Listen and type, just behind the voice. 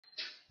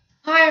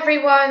Hi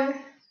everyone,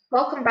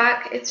 welcome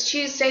back. It's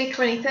Tuesday,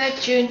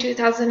 23rd June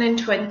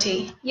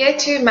 2020, Year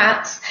 2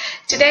 Maths.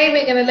 Today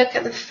we're going to look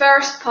at the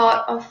first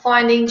part of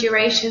finding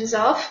durations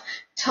of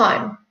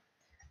time.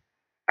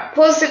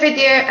 Pause the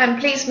video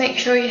and please make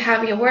sure you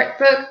have your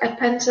workbook, a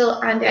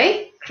pencil and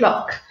a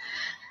clock.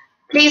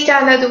 Please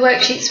download the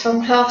worksheets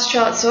from class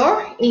charts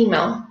or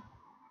email.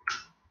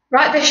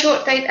 Write the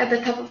short date at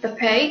the top of the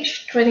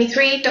page,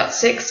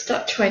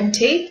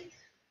 23.6.20.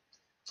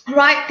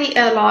 Write the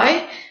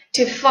LI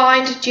to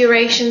find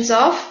durations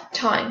of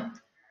time.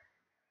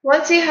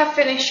 Once you have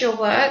finished your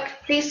work,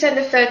 please send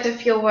a photo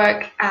of your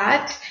work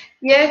at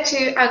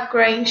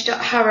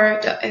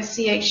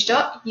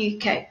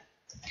year2@grange.harrow.sch.uk.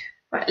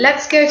 Right,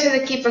 let's go to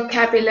the key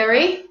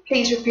vocabulary.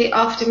 Please repeat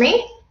after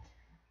me.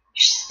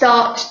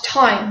 Start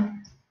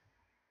time,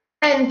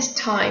 end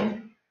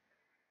time,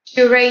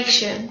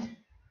 duration,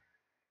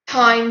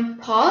 time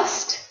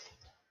past,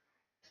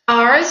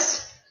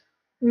 hours,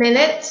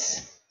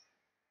 minutes,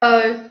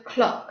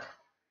 o'clock.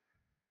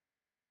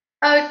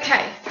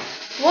 Okay,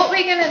 what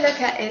we're going to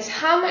look at is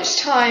how much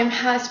time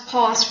has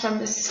passed from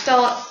the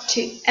start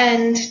to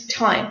end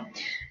time.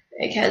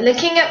 Okay,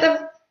 looking at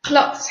the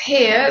clocks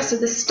here, so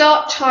the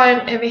start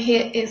time over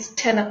here is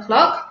 10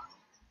 o'clock.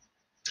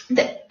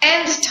 The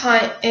end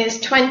time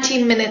is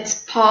 20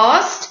 minutes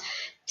past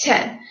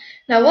 10.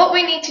 Now what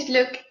we need to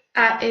look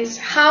at is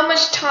how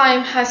much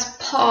time has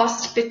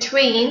passed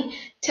between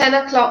 10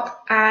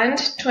 o'clock and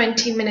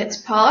 20 minutes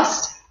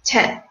past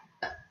 10.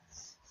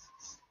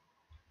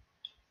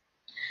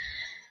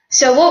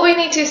 So what we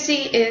need to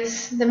see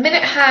is the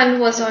minute hand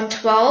was on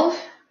 12,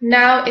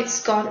 now it's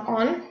gone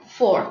on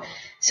 4.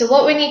 So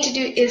what we need to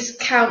do is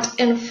count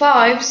in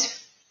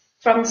fives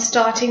from the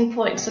starting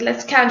point. So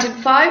let's count in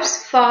fives,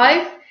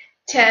 5,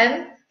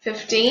 10,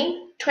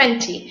 15,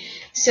 20.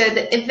 So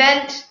the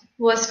event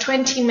was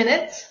 20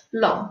 minutes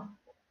long.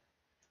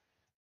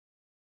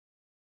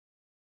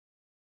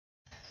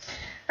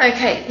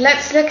 Okay,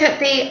 let's look at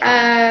the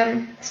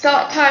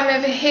start time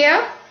over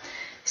here.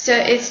 So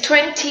it's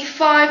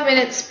 25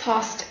 minutes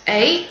past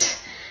 8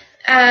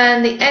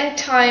 and the end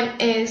time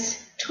is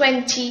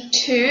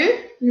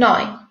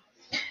 22:09.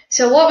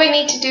 So what we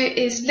need to do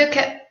is look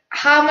at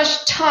how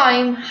much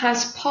time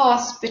has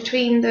passed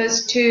between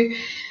those two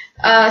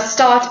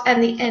start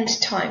and the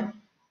end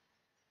time.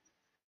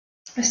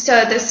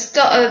 So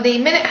the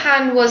minute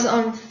hand was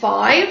on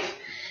 5.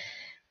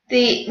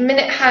 The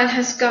minute hand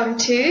has gone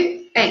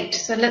to 8.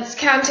 So let's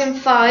count in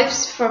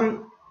fives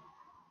from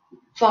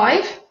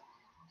 5.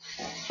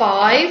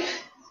 5,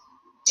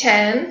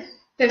 10,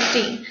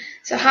 15.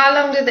 So how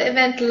long did the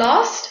event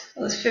last?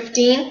 It was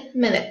 15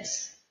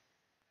 minutes.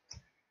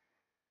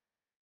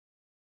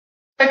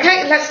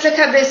 Okay, let's look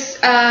at this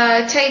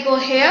table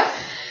here.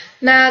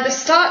 Now the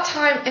start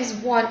time is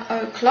 1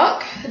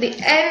 o'clock. The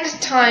end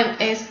time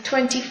is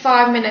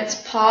 25 minutes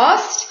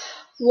past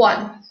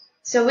 1.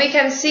 So we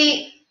can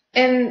see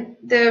in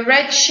the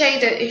red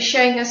shader is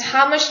showing us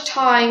how much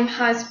time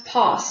has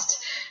passed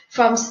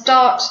from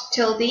start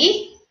till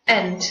the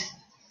end.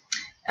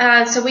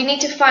 So we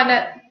need to find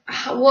out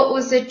what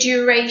was the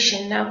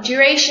duration. Now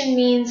duration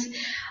means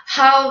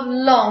how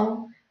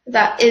long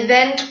that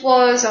event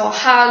was or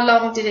how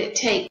long did it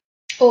take,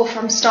 or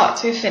from start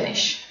to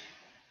finish.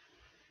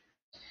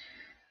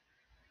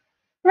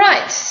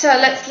 Right, so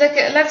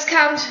let's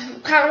count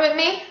with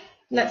me.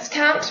 Let's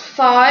count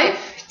 5,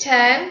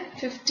 10,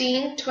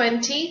 15,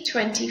 20,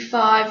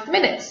 25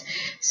 minutes.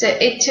 So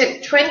it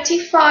took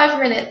 25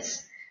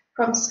 minutes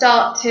from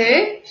start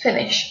to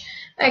finish.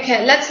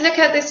 Okay, let's look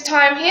at this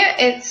time here.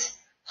 It's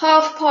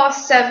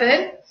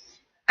 7:30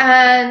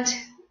 and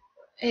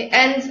it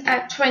ends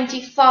at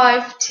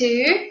 7:25.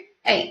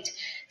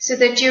 So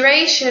the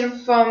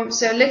duration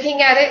so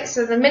looking at it,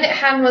 so the minute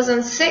hand was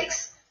on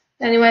 6,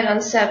 then it went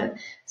on 7.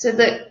 So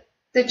the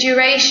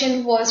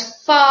duration was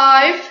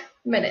 5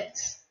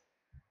 minutes.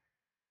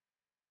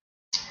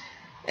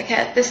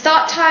 Okay, the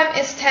start time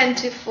is 10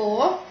 to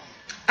 4.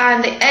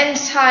 And the end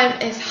time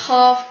is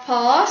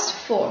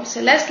 4:30. So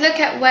let's look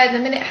at where the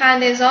minute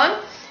hand is on.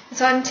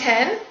 It's on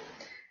 10.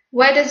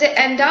 Where does it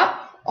end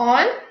up?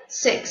 On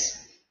 6.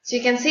 So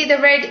you can see the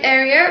red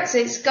area. So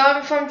it's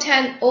going from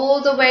 10 all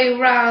the way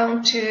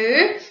round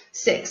to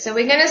 6. So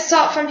we're going to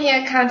start from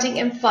here counting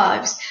in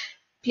fives.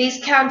 Please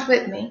count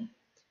with me.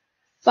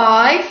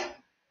 5,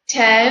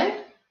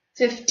 10,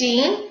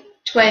 15,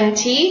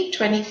 20,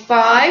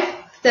 25,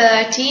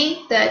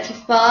 30,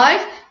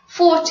 35,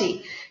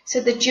 40. So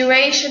the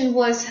duration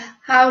was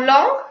how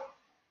long?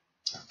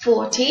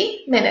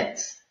 40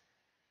 minutes.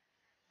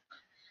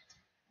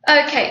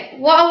 Okay,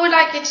 what I would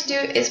like you to do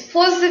is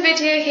pause the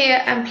video here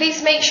and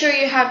please make sure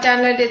you have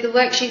downloaded the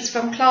worksheets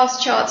from class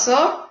charts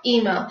or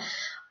email.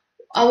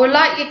 I would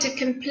like you to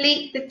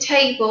complete the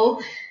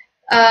table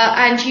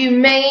and you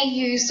may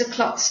use the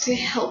clocks to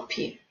help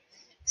you.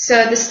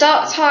 So the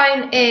start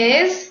time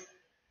is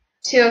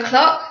 2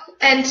 o'clock,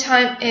 end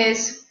time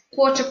is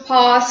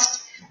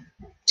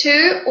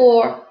 2:15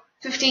 or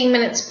 15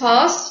 minutes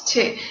past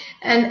 2.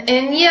 And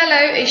in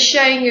yellow is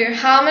showing you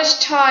how much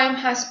time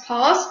has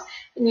passed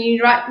and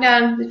you write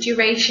down the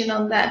duration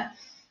on there.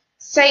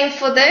 Same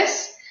for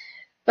this,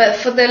 but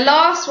for the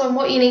last one,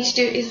 what you need to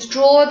do is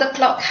draw the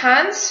clock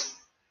hands.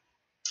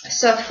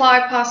 So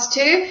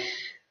 2:05,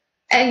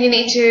 and you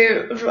need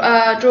to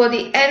draw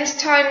the end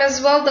time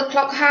as well, the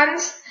clock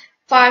hands,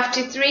 5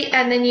 to 3,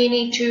 and then you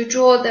need to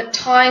draw the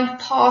time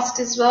passed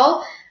as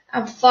well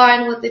and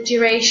find what the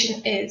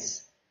duration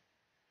is.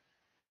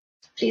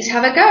 Please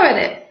have a go at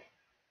it.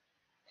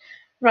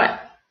 Right,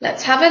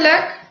 let's have a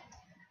look.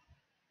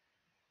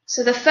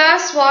 So the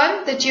first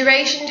one, the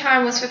duration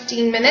time was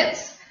 15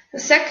 minutes. The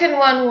second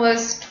one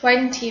was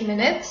 20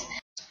 minutes.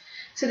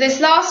 So this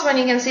last one,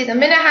 you can see the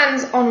minute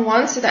hand's on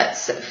 1, so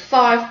that's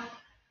 5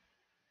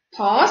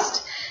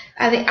 past.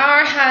 And the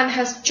hour hand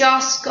has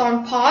just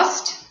gone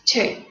past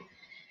 2.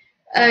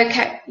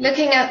 Okay,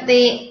 looking at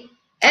the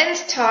end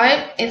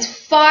time, it's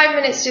 5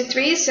 minutes to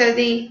 3, so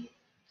the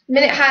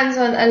minute hand's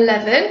on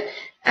 11.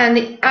 And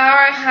the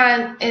hour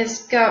hand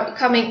is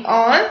coming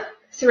on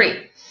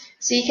 3.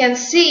 So you can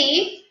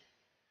see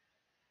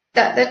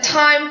that the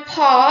time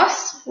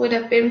passed would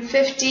have been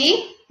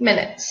 50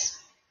 minutes.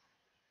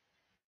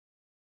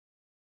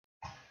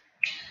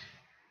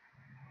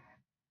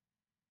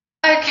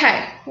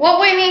 Okay, what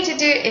we need to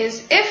do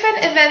is, if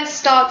an event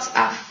starts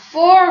at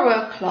 4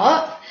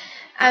 o'clock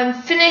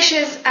and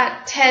finishes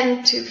at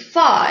 10 to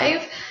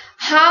 5,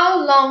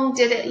 how long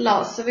did it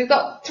last? So we've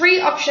got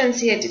 3 options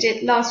here. Did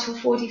it last for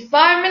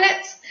 45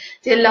 minutes?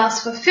 Did it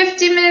last for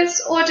 50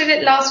 minutes? Or did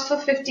it last for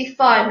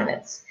 55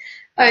 minutes?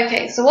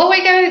 Okay, so what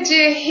we're going to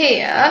do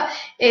here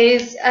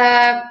is,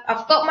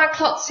 I've got my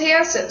clocks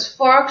here, so it's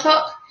 4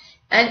 o'clock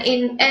and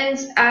it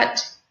ends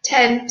at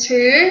 10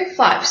 to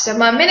 5. So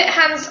my minute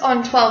hand's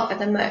on 12 at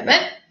the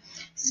moment.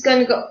 It's going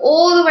to go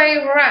all the way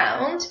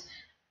around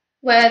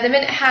where the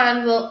minute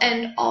hand will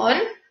end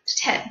on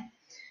 10.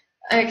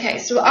 Okay,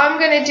 so I'm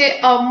going to do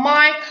it on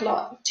my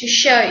clock to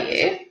show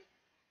you.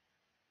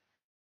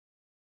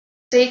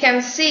 So you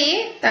can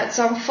see that's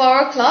on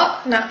 4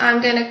 o'clock. Now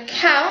I'm going to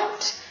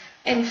count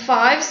in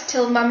 5s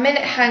till my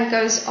minute hand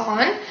goes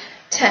on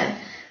 10.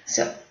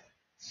 So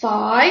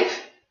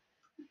 5,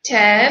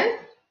 10,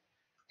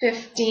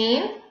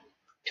 15,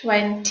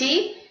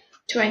 20,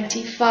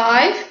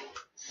 25,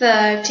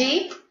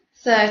 30,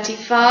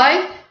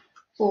 35,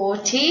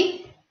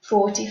 40,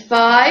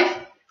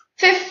 45,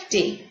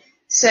 50.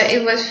 So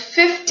it was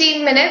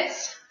 15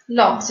 minutes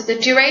long. So the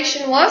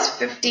duration was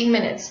 15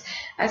 minutes.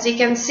 As you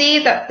can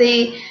see that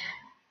the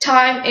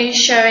time is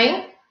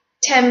showing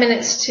 10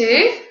 minutes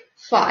to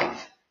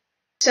 5.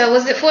 So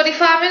was it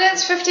 45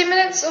 minutes, 50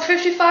 minutes, or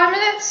 55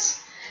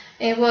 minutes?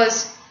 It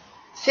was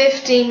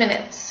 15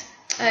 minutes.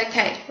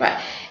 Okay,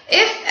 right.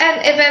 If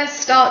an event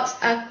starts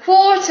at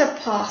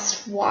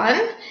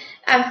 1:15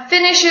 and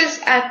finishes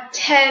at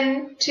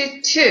 10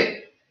 to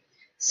 2.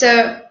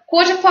 So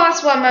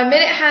 1:15, my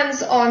minute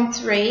hand's on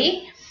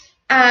 3,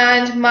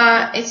 and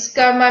my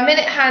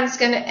minute hand's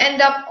going to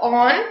end up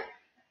on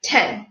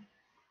 10.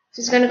 So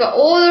it's going to go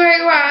all the way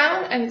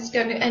around and it's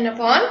going to end up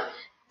on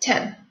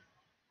 10.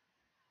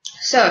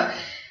 So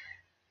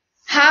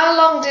how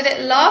long did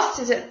it last?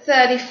 Is it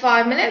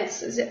 35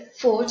 minutes? Is it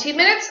 40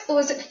 minutes? Or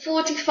is it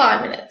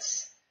 45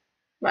 minutes?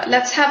 Right,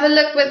 let's have a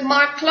look with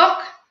my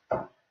clock.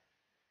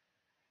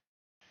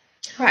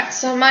 Right,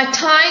 so my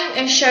time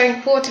is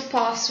showing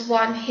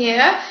 1:15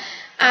 here,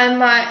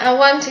 and I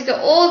want to go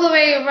all the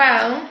way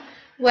around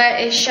where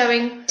it's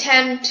showing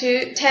 10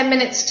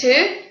 minutes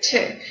to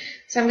 2.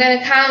 So I'm going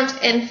to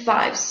count in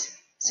 5s.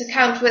 So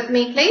count with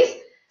me, please.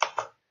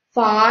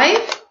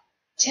 5,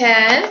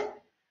 10,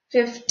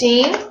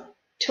 15,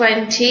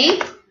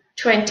 20,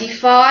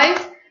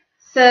 25,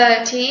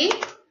 30,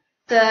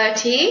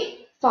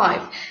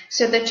 35.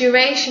 So the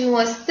duration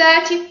was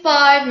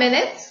 35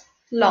 minutes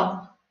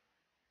long.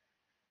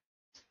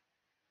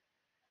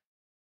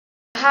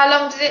 How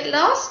long did it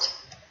last?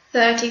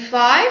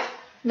 35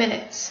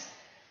 minutes.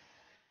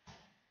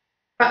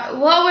 Right,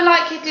 what I would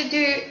like you to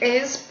do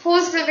is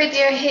pause the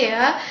video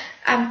here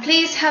and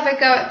please have a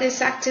go at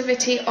this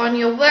activity on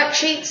your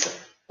worksheets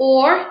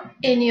or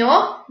in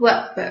your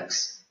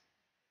workbooks.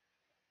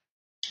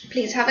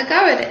 Please have a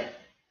go at it.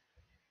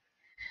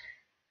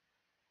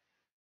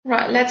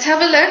 Right, let's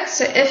have a look.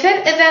 So if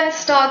an event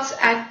starts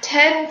at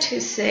 10 to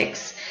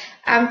 6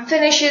 and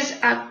finishes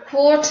at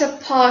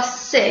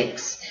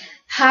 6:15,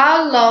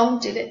 how long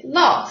did it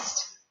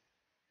last?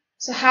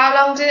 So how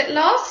long did it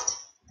last?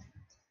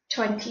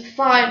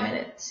 25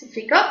 minutes. If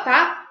you got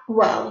that,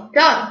 well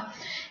done.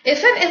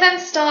 If an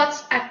event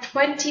starts at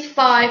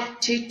 25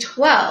 to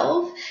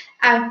 12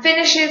 and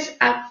finishes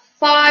at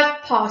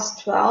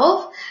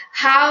 12:05,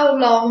 how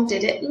long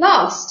did it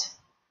last?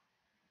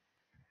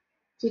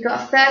 You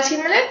got 30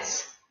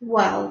 minutes?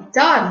 Well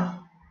done.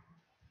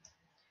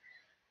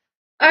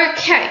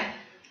 Okay,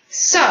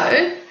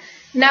 so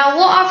now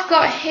what I've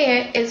got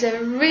here is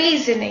a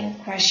reasoning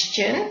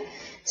question.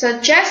 So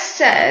Jess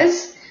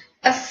says,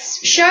 a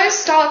show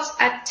starts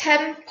at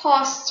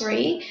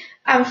 3:10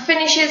 and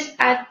finishes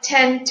at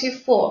 10 to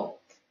 4.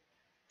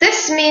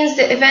 This means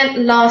the event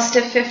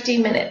lasted 50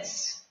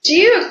 minutes. Do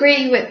you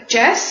agree with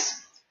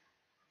Jess?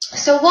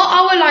 So what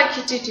I would like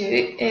you to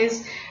do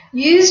is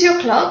use your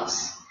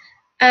clocks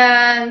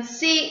and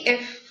see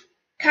if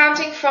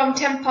counting from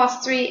 10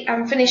 past 3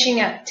 and finishing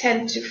at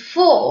 10 to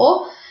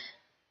 4,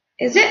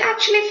 is it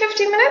actually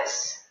 50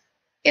 minutes?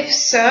 If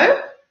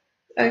so,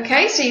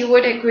 okay, so you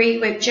would agree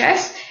with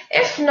Jess.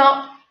 If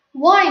not,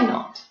 why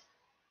not?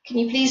 Can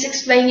you please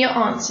explain your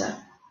answer?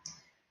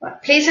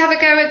 Right, please have a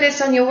go at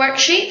this on your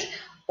worksheet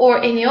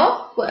or in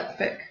your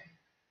workbook.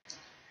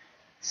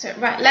 So,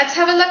 right, let's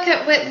have a look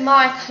at with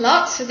my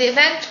clock. So the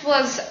event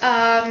was,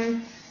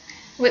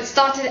 it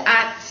started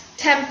at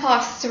 10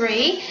 past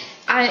 3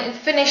 and it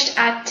finished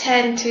at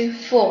 10 to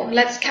 4.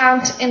 Let's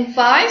count in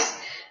fives.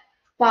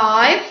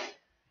 5,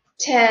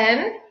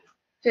 10,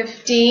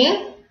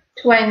 15,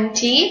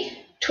 20,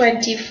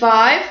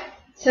 25,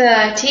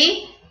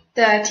 30,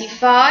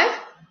 35,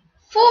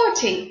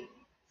 40.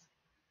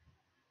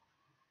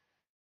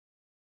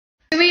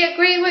 Do we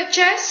agree with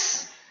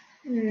Jess?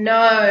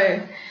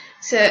 No.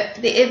 So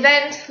the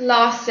event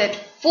lasted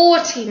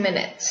 40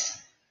 minutes.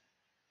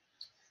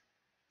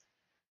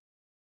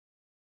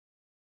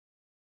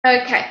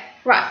 Okay,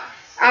 right.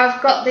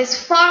 I've got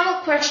this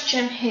final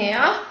question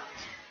here.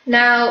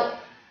 Now,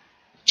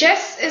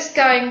 Jess is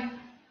going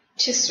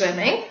to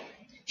swimming.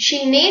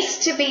 She needs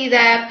to be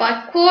there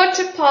by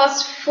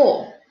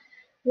 4:15.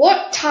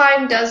 What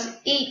time does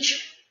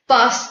each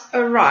bus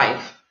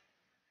arrive?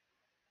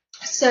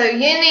 So you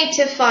need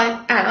to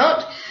find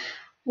out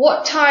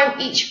what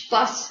time each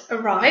bus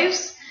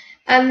arrives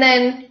and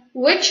then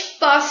which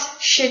bus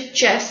should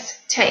Jess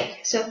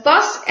take. So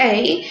bus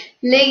A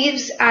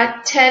leaves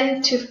at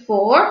 10 to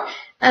 4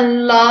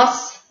 and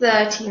lasts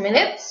 30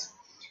 minutes.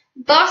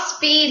 Bus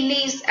B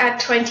leaves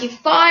at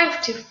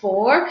 25 to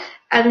 4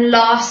 and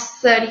lasts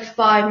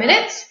 35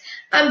 minutes.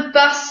 And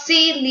bus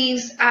C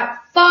leaves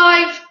at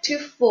 5 to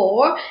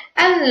 4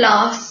 and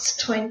lasts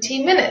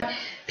 20 minutes.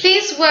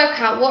 Please work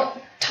out what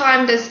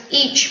time does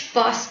each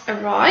bus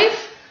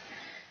arrive.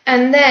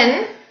 And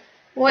then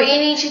what you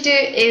need to do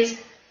is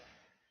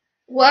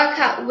work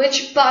out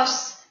which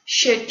bus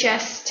should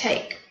Jess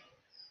take.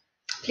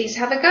 Please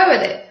have a go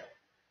at it.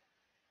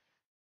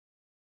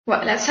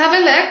 Right, let's have a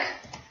look.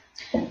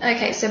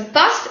 Okay, so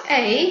bus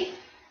A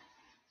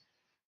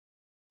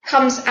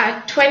comes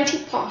at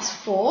 20 past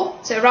 4,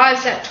 so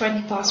arrives at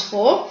 20 past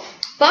 4.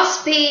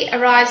 Bus B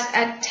arrives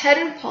at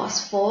 10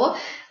 past 4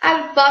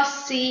 and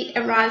bus C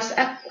arrives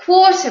at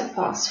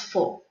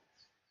 4:15.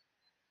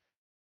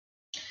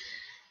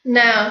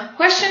 Now,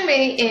 question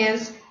B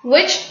is,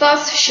 which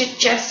bus should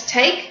Jess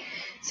take?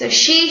 So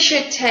she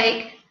should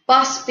take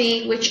bus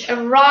B, which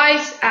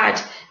arrives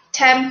at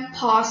 10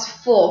 past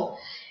 4.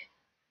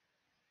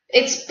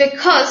 It's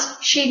because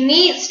she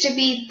needs to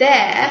be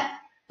there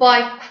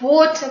by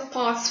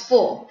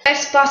 4:15.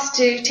 Best bus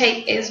to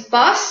take is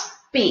bus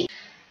B.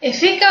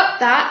 If you got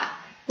that,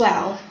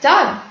 well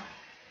done.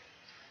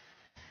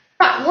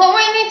 Right, what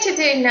we need to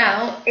do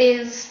now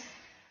is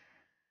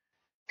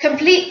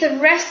complete the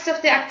rest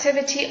of the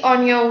activity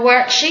on your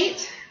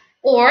worksheet,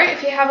 or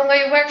if you haven't got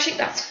your worksheet,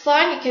 that's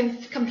fine. You can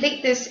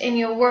complete this in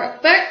your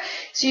workbook.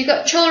 So you've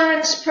got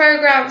children's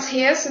programs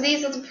here. So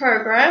these are the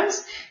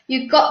programs.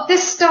 You've got the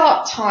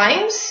start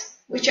times,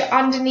 which are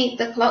underneath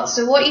the clock.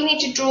 So what you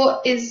need to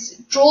draw is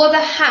draw the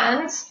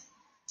hands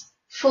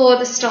for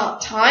the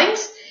start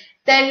times.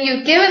 Then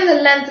you're given the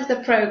length of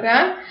the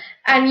program,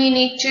 and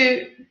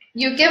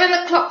you're given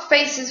the clock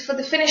faces for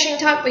the finishing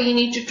time, but you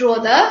need to draw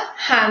the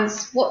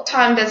hands. What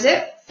time does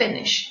it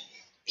finish?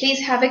 Please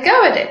have a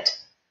go at it.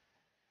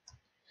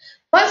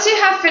 Once you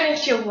have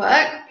finished your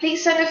work,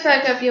 please send a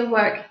photo of your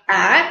work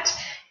at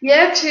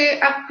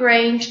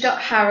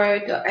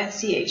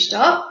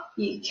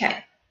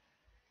year2@grange.harrow.sch.uk.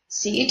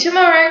 See you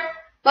tomorrow.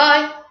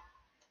 Bye.